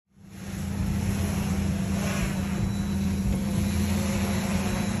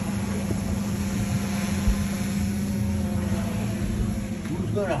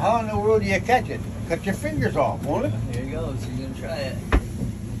gonna, how in the world do you catch it? Cut your fingers off, won't it? Here you go. So you're gonna try it.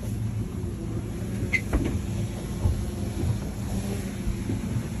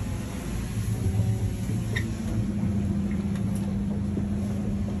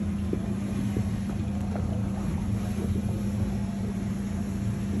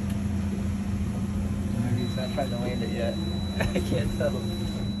 He's not trying to land it yet. I can't tell.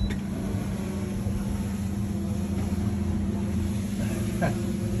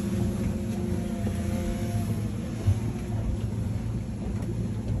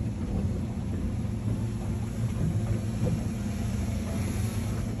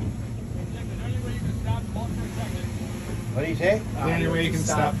 What do you say? Is there any way you can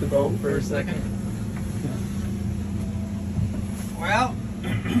stop the boat for a second? Well,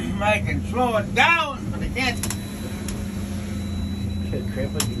 I can slow it down, but I can't.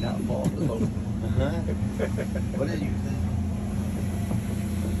 Grandpa did not fall off the boat. What did you think?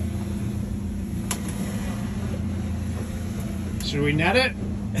 Should we net it?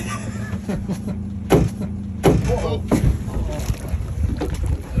 Whoa.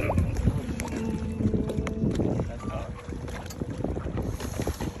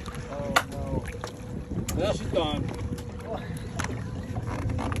 Well, she's gone.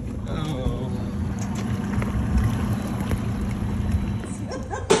 Oh.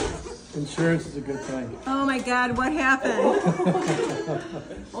 Insurance is a good thing. Oh my God, what happened?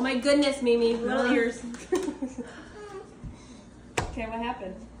 Oh my goodness, Mimi, little ears. Okay, what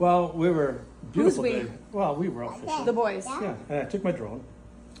happened? Well, we were beautiful Who's we? day. Well, we were out fishing. The boys. Yeah, and I took my drone.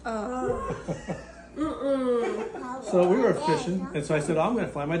 Mm-mm. So we were fishing, and so I said, I'm going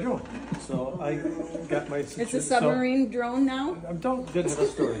to fly my drone. So I got my... It's a submarine drone now? I didn't have a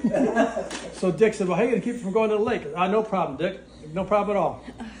story. So Dick said, well, how are you going to keep it from going to the lake? No problem, Dick. No problem at all.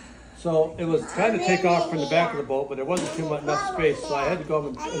 So it was trying to take off from the back of the boat, but there wasn't too much enough space, so I had to go up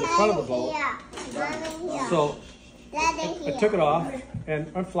in the front of the boat. So I took it off,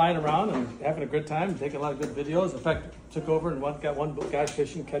 and I'm flying around and having a good time, taking a lot of good videos. In fact, took over and got one guy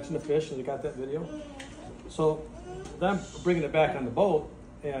fishing, catching the fish, and I got that video. So then I'm bringing it back on the boat,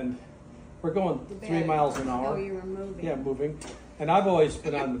 and we're going 3 miles an hour. Oh, you were moving. Yeah, moving. And I've always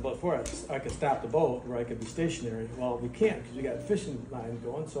been on the boat before. I could stop the boat where I could be stationary. Well, we can't because we got a fishing line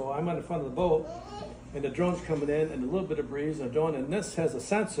going. So I'm on the front of the boat, and the drone's coming in, and a little bit of breeze, and the drone. And this has a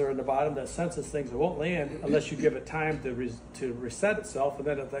sensor in the bottom that senses things that won't land unless you give it time to reset itself. And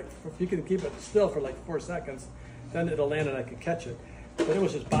then if you can keep it still for like 4 seconds, then it'll land and I can catch it. But it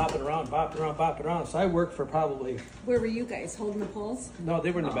was just bopping around, bopping around, bopping around. So I worked for probably... Where were you guys, holding the poles? No,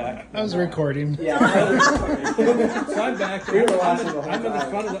 they were in the back. I was recording. Yeah. So I'm back. We were watching the whole I'm in the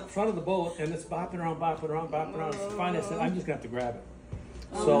time. front of the boat, and it's bopping around, bopping around, bopping around. So finally, I said, I'm just gonna have to grab it.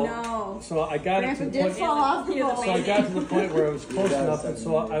 Oh, So, no. so I got Grandpa it to the did point. fall off the boat. So I got to the point where it was close enough, and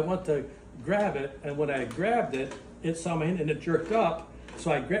so I went to grab it, and when I grabbed it, it saw my hand and it jerked up.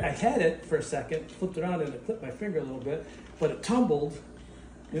 So I had it for a second, flipped it around, and it clipped my finger a little bit, but it tumbled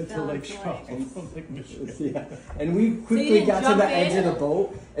into Lake Charles. Lake Michigan. Yeah. And we quickly didn't got to jump the edge in? of the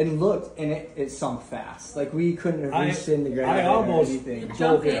boat and looked, and it sunk fast. Like we couldn't have reached in the ground I almost or anything.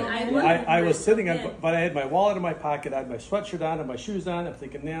 dove in. in. I I was sitting on, but I had my wallet in my pocket, I had my sweatshirt on and my shoes on. I'm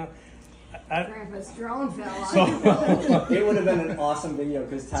thinking, now, Grandpa's drone fell off. so, It would have been an awesome video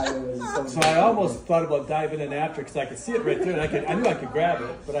because Tyler was so. so I almost thought about diving in after because I could see it right there, and I knew I could grab it,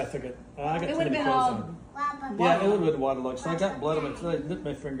 but I figured I got It too would have many been clothes all. on. Yeah, it would have been waterlogged. So I got blood on my foot. I nipped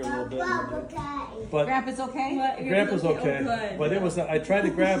my finger a little bit. But Grandpa's okay? Grandpa's okay. But it was. I tried to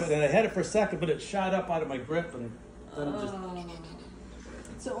grab it, and I had it for a second, but it shot up out of my grip, and then it just.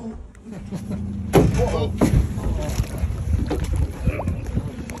 So